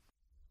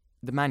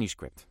The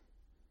manuscript.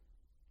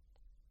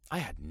 I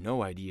had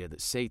no idea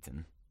that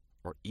Satan,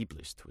 or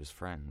Iblis to his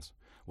friends,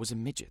 was a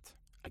midget,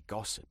 a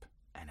gossip,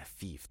 and a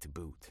thief to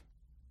boot.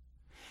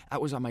 I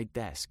was at my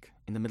desk,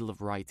 in the middle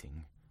of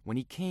writing, when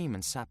he came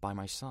and sat by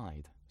my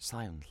side,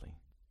 silently.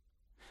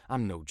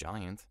 I'm no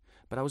giant,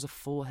 but I was a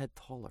full head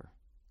taller.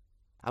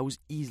 I was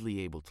easily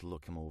able to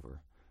look him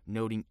over,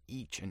 noting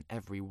each and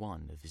every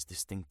one of his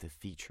distinctive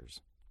features.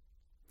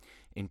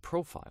 In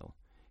profile,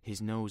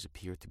 his nose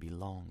appeared to be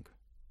long.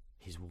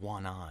 His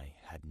one eye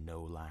had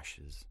no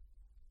lashes.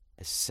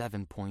 A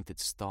 7-pointed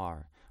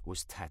star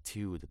was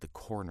tattooed at the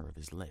corner of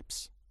his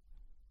lips.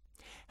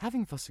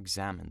 Having thus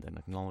examined and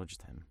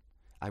acknowledged him,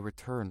 I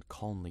returned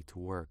calmly to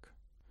work.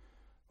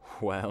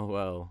 Well,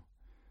 well,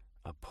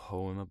 a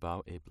poem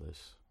about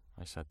Iblis,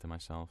 I said to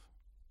myself.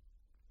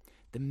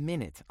 The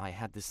minute I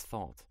had this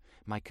thought,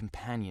 my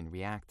companion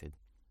reacted.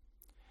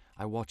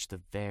 I watched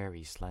a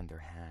very slender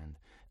hand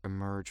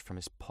emerge from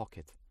his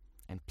pocket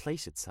and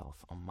place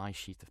itself on my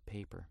sheet of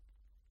paper.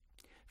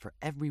 For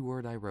every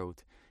word I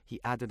wrote, he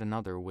added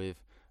another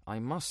with, I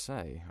must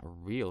say, a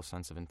real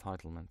sense of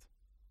entitlement.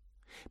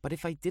 But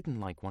if I didn't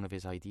like one of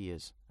his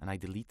ideas and I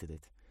deleted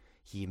it,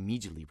 he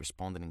immediately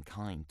responded in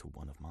kind to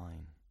one of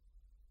mine.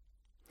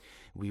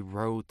 We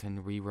wrote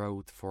and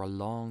rewrote for a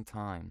long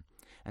time,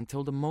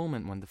 until the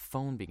moment when the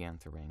phone began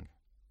to ring.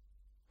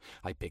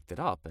 I picked it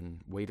up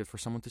and waited for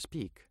someone to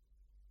speak,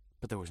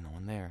 but there was no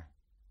one there.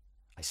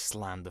 I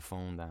slammed the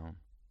phone down.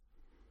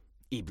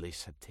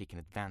 Iblis had taken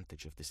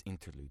advantage of this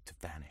interlude to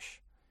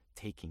vanish,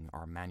 taking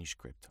our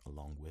manuscript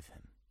along with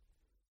him.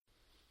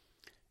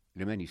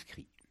 Le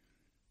manuscrit.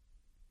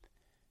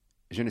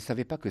 Je ne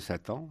savais pas que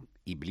Satan,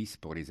 Iblis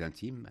pour les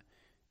intimes,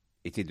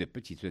 était de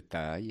petite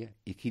taille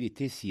et qu'il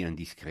était si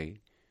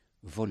indiscret,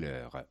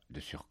 voleur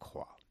de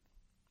surcroît.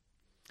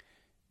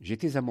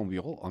 J'étais à mon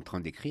bureau en train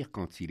d'écrire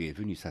quand il est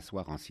venu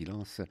s'asseoir en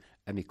silence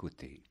à mes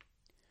côtés.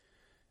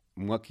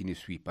 Moi qui ne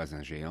suis pas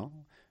un géant,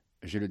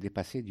 je le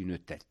dépassais d'une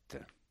tête.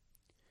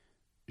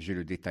 Je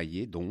le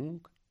détaillai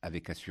donc,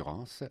 avec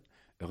assurance,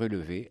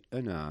 relevé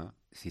un à un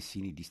ses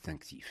signes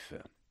distinctifs.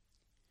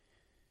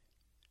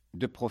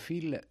 De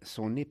profil,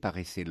 son nez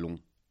paraissait long.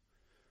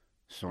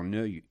 Son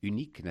œil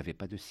unique n'avait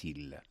pas de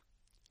cils.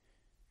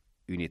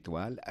 Une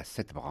étoile à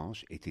 7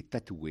 branches était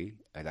tatouée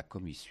à la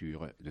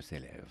commissure de ses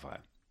lèvres.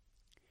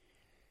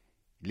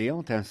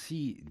 L'ayant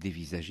ainsi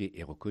dévisagé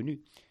et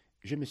reconnu,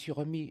 je me suis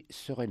remis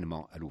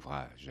sereinement à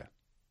l'ouvrage.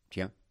 «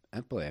 Tiens,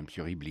 un poème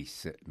sur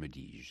Iblis, me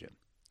dis-je. »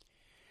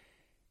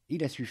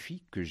 Il a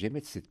suffi que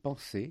j'émette cette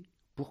pensée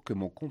pour que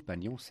mon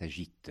compagnon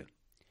s'agite.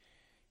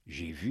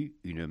 J'ai vu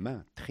une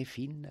main très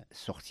fine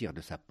sortir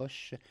de sa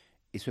poche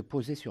et se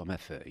poser sur ma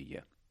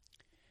feuille.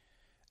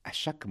 À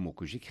chaque mot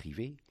que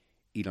j'écrivais,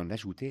 il en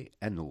ajoutait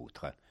un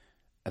autre,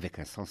 avec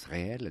un sens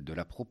réel de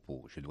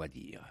l'à-propos, je dois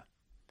dire.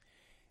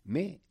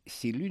 Mais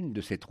si l'une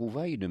de ces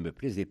trouvailles ne me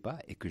plaisait pas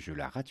et que je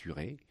la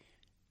raturais,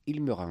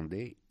 il me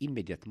rendait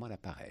immédiatement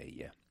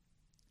l'appareil.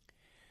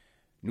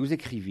 Nous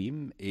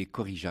écrivîmes et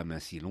corrigeâmes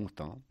ainsi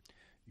longtemps,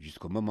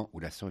 jusqu'au moment où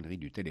la sonnerie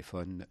du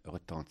téléphone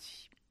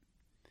retentit.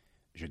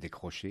 Je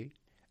décrochai,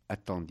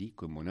 attendis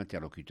que mon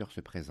interlocuteur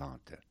se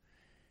présente.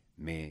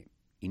 Mais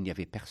il n'y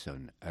avait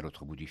personne à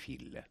l'autre bout du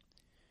fil.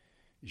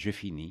 Je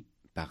finis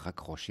par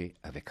raccrocher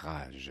avec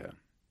rage.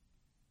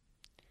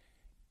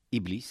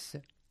 Iblis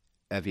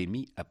avait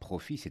mis à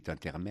profit cet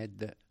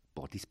intermède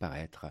pour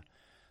disparaître,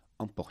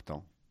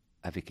 emportant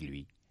avec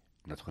lui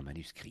notre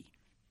manuscrit.